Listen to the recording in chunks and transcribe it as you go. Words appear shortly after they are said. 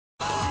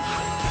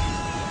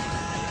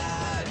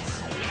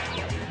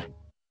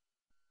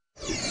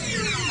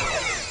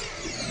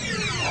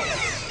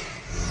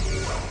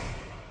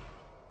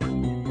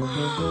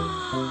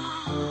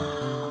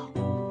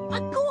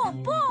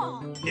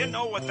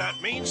know what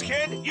that means,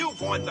 kid?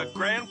 You've won the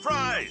grand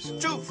prize.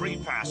 2 free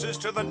passes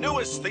to the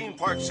newest theme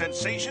park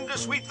sensation to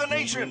sweep the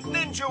nation,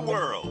 Ninja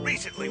World.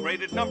 Recently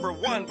rated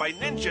 #1 by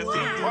Ninja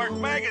Theme Park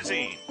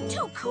Magazine.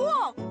 Too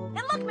cool!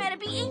 And look,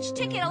 Metabot, each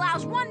ticket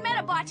allows 1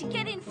 Medabot to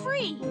get in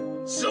free.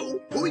 So,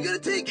 who are we gonna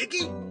take,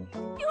 Icky?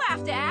 You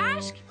have to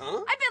ask.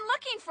 Huh? I've been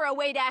looking for a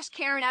way to ask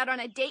Karen out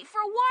on a date for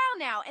a while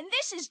now, and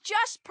this is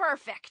just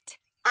perfect.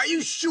 Are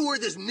you sure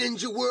this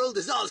Ninja World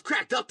is all it's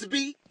cracked up to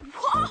be?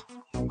 What?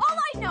 All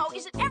I know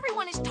is that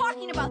everyone is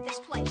talking about this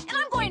place, and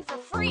I'm going for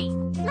free.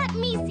 Let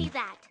me see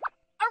that.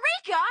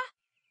 Eureka!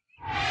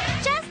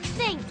 Just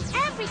think,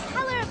 every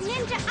color of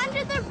ninja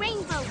under the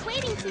rainbow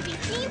waiting to be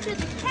seen through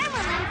the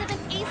camera lens of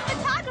an ace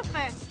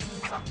photographer.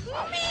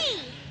 Me!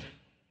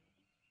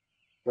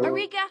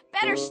 Eureka,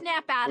 better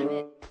snap out of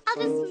it. I'll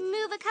just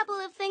move a couple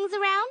of things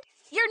around.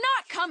 You're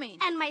not coming.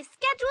 And my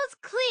schedule's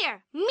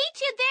clear. Meet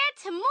you there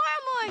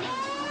tomorrow morning.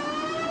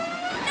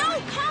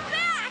 No, come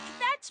back!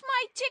 That's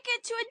my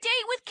ticket to a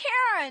date with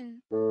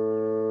Karen.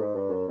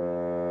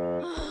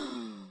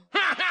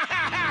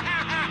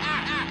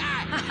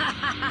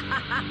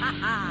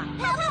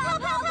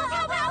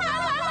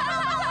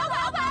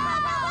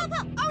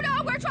 Oh no,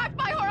 we're trapped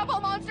by horrible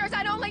monsters,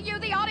 and only you,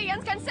 the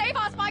audience, can save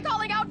us by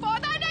calling out for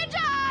the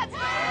ninjas!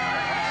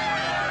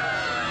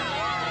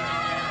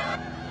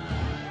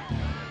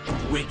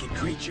 Wicked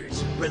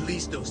creatures,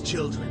 release those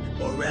children,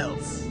 or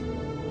else.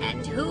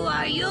 And who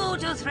are you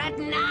to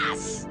threaten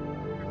us?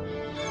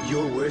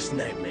 Your worst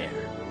nightmare,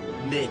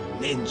 Min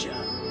Ninja.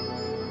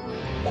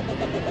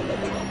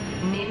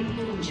 Min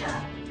Ninja.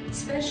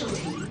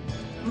 Specialty,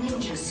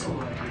 Ninja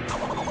Sword.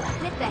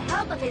 With the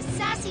help of his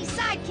sassy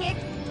sidekick,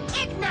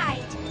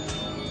 Ignite!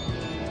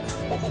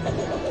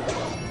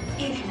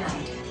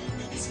 Ignite.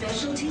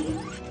 Specialty,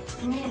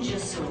 Ninja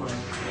Sword.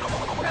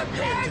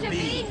 Prepare to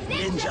be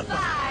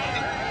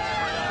ninja-fied!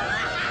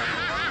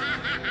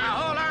 A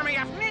whole army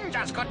of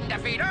ninjas couldn't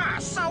defeat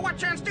us, so what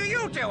chance do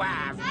you two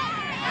have?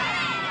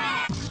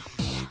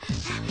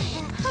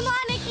 Come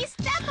on, Nikki,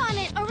 step on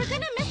it, or we're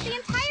gonna miss the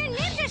entire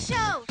ninja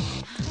show!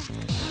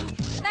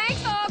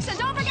 Thanks, folks, and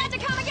don't forget to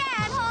come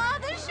again! Oh,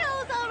 the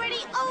show's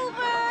already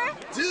over!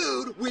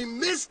 Dude, we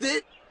missed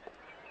it!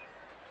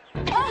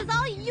 It was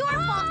all your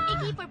fault,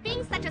 Icky, for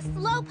being such a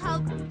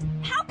slowpoke.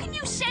 How can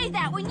you say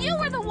that when you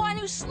were the one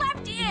who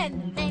slept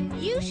in? Then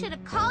you should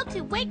have called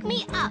to wake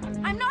me up.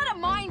 I'm not a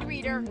mind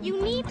reader. You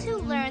need to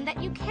learn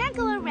that you can't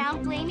go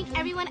around blaming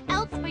everyone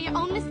else for your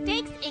own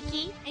mistakes,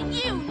 Icky. And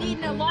you need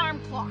an alarm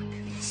clock.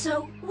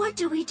 So, what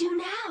do we do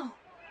now?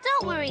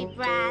 Don't worry,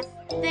 Brass.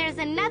 There's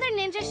another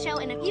ninja show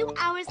in a few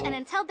hours, and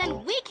until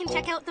then, we can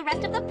check out the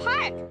rest of the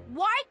park.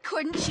 Why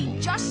couldn't she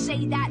just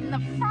say that in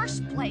the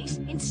first place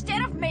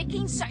instead of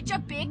making such a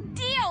big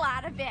deal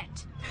out of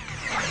it?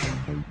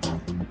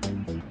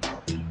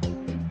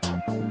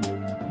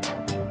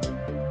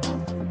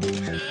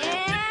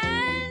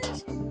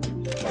 And...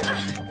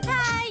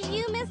 Hi,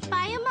 you missed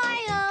by a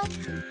mile.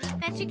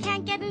 Bet you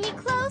can't get any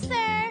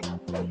closer.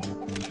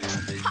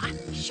 Ha!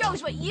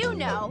 Shows what you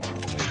know.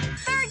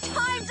 3rd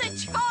time's a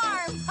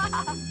charm!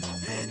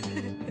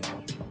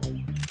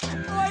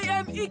 I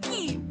am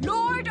Icky,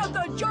 Lord of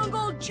the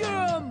Jungle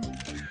Gym!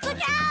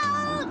 Look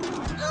out!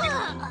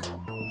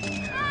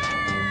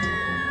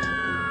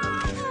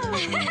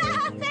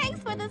 Thanks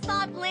for the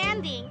soft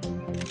landing.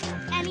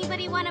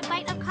 Anybody want a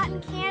bite of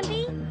cotton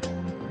candy?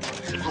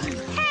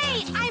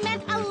 Hey, I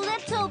meant a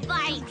little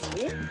bite.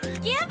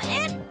 Give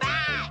it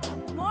back!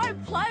 My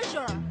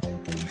pleasure.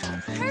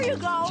 Here you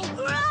go.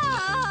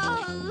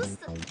 Gross!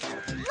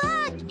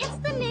 Look, it's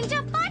the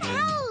Ninja Fun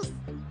House!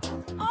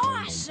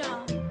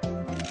 Awesome.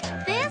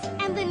 This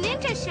and the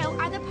Ninja Show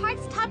are the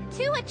park's top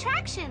 2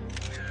 attractions.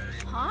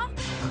 Huh?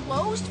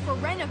 Closed for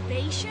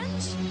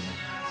renovations?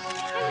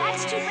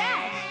 That's too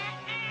bad.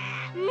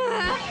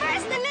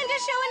 First the Ninja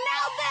Show and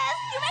now this!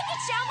 You make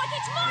it sound like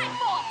it's my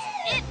fault!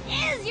 It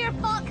is your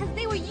fault because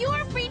they were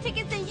your free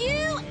tickets and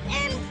you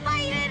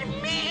invited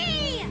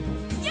me!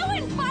 You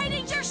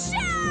invited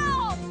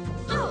yourself!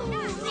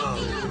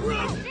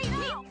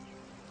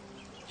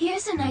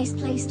 Here's a nice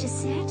place to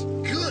sit.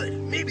 Good.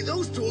 Maybe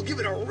those two will give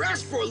it a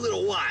rest for a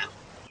little while.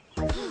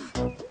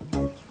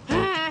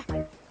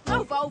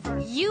 Move over.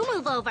 You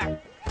move over.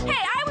 Hey,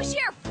 I was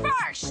here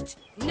first!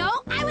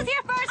 No, I was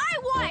here first. I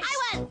was! I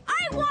was!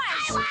 I was!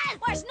 I was!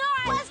 Was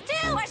not! Was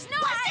too! Was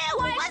not!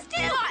 Was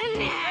too!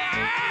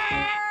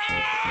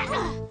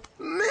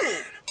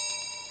 Man!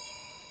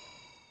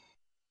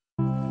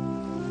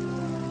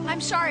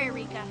 I'm sorry,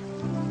 Eureka.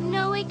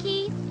 No,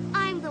 Icky,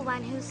 I'm the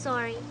one who's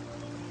sorry.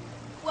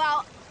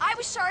 Well, I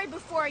was sorry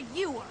before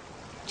you were.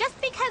 Just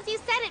because you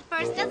said it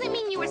first doesn't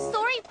mean you were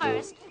sorry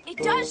first. It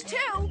does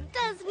too.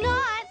 Does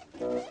not.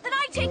 Then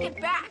I take it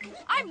back.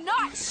 I'm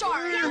not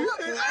sorry. Yeah, look,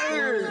 I'm not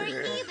sorry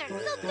either.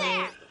 So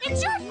there.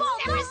 It's your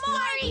fault, Never not mine.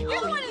 sorry.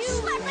 You're the one who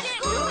slept in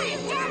it. What are you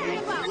talking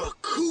about?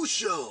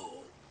 Rakusho!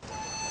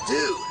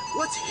 Dude,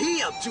 what's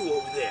he up to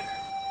over there?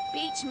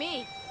 Beats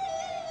me.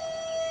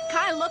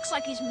 Kinda looks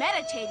like he's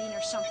meditating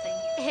or something.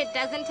 It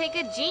doesn't take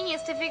a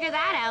genius to figure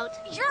that out.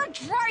 You're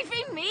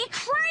driving me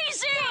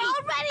crazy! You're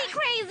already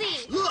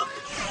crazy! Look!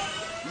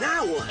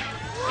 Now what?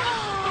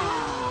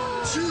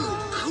 Too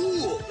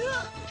cool!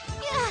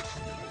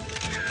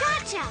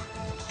 Gotcha!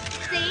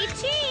 Say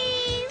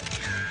cheese!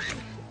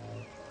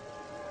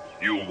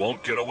 You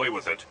won't get away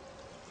with it.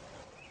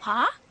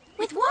 Huh?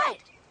 With what?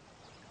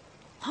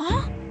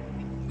 Huh?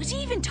 Was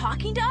he even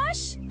talking to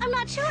us? I'm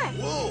not sure.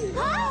 Whoa!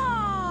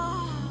 Oh!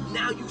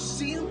 Now you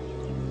see him,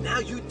 now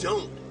you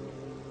don't.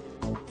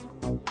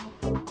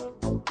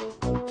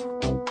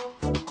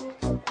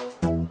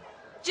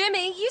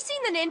 Jimmy, you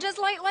seen the ninjas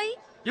lately?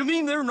 You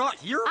mean they're not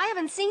here? I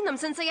haven't seen them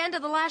since the end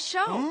of the last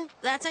show.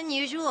 That's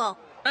unusual.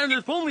 And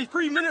there's only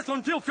 3 minutes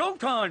until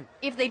showtime.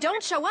 If they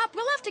don't show up,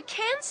 we'll have to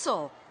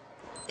cancel.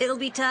 It'll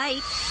be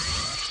tight.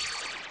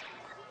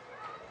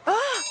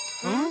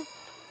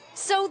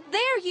 So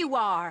there you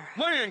are.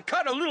 Man,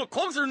 cut a little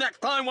closer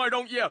next time, why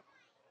don't you?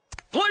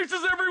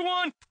 Places,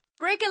 everyone!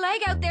 Break a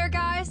leg out there,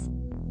 guys.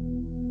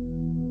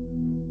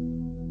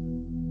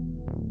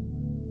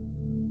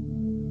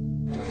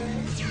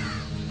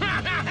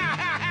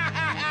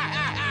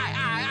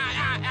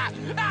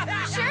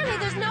 Surely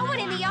there's no one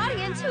in the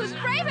audience who's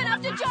brave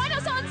enough to join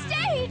us on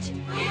stage.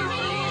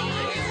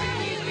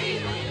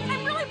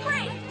 I'm really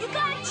brave. You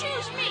gotta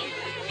choose me.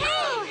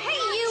 Oh, hey,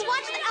 you,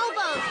 watch the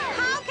elbows.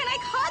 How can I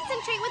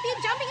concentrate with you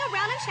jumping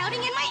around and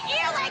shouting in my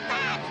ear like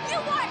that? You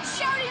want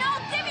shouting?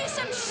 I'll give you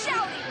some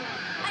shouting.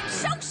 I'm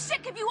so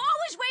sick of you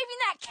always waving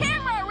that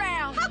camera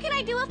around. How can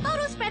I do a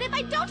photo spread if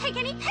I don't take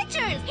any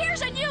pictures?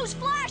 Here's a news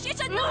flash.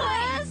 It's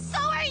annoying. So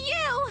are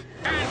you.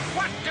 And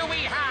what do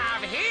we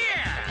have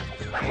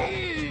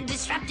here?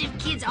 Disruptive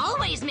kids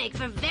always make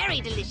for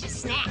very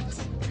delicious snacks.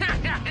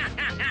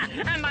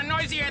 And the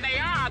noisier they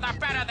are, the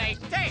better they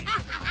taste.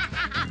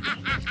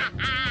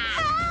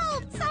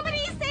 Help!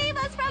 Somebody save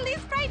us from these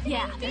frightening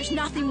Yeah, there's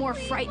nothing more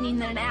frightening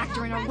than an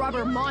actor in a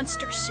rubber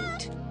monster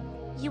suit.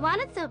 You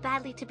wanted so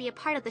badly to be a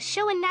part of the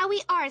show, and now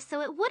we are,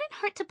 so it wouldn't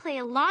hurt to play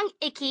along,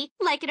 Icky.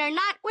 Like it or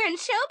not, we're in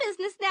show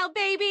business now,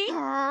 baby.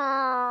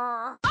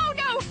 Oh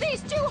no,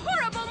 these two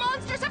horrible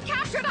monsters have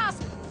captured us!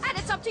 And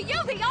it's up to you,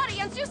 the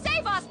audience, to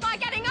save us by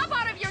getting up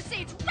out of your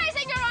seats,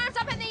 raising your arms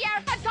up in the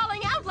air, and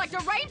calling out like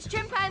deranged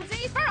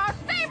chimpanzees for our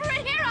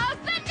favorite heroes,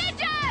 the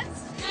ninjas!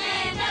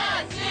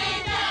 Ninjas!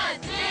 Ninjas!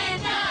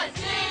 Ninjas!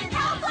 Ninjas!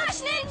 Help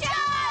Flash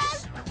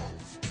Ninjas!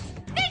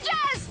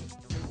 Ninjas!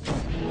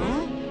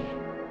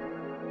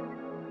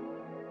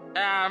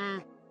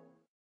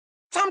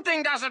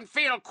 Something doesn't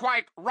feel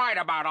quite right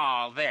about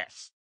all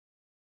this.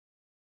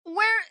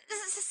 We're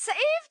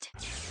saved?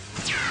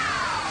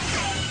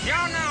 You're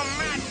no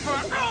match for...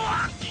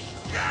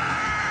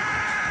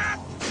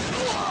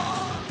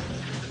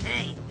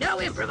 Hey,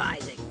 no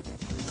improvising.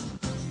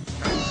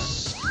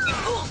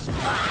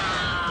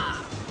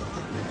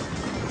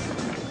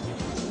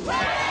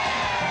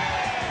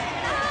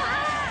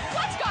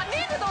 What's gotten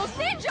into those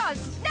ninjas?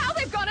 Now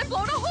they've gone and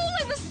blown a hole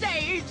in the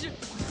stage! The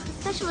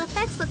special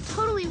effects look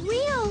totally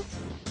real.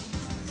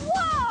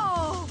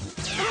 Whoa!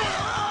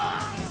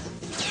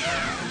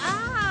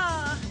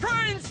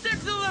 Try and stick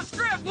to the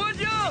script, would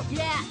you?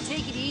 Yeah,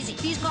 take it easy.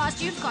 These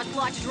costumes cost a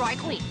lot to dry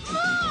clean.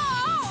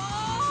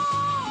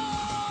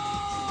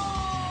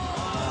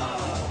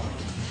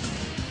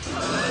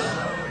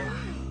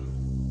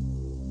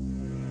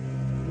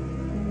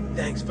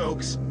 Thanks,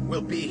 folks.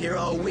 We'll be here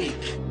all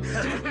week.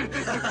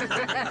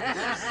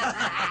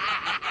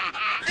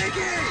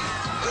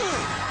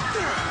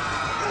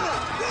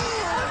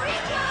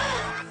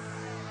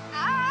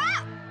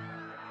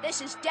 This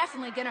is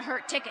definitely gonna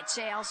hurt ticket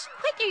sales.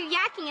 Quit your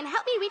yakking and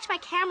help me reach my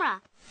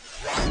camera.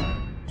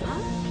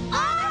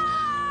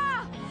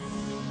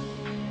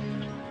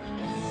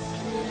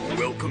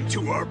 Welcome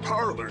to our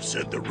parlor,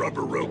 said the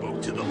rubber robo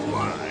to the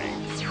fly.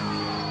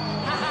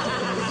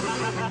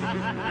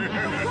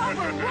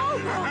 Rubber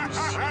robos!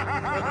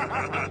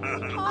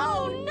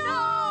 Oh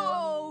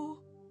no!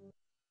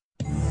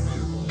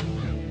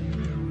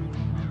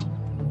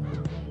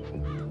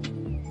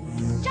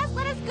 Just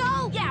let us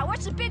go. Yeah,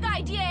 what's the big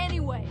idea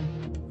anyway?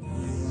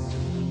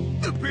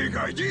 The big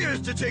idea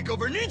is to take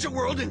over Ninja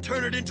World and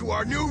turn it into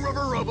our new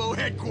Rubber Robo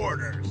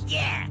headquarters.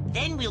 Yeah,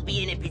 then we'll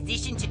be in a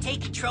position to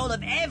take control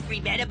of every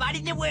Medabot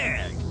in the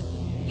world.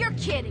 You're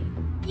kidding.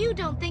 You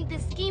don't think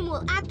this scheme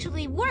will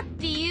actually work,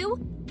 do you?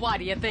 Why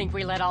do you think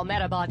we let all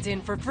Medabots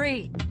in for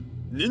free?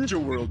 Ninja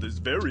World is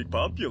very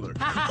popular.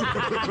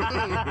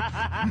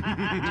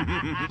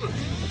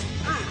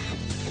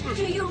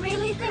 Do you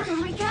really think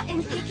Eureka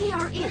and Icky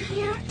are in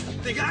here?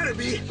 They gotta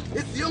be.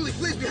 It's the only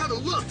place we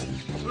haven't looked.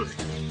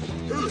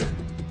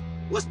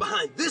 What's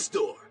behind this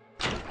door?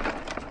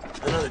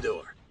 Another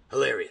door.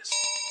 Hilarious.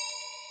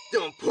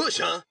 Don't push,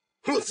 huh?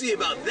 We'll see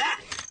about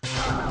that.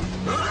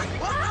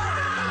 Huh?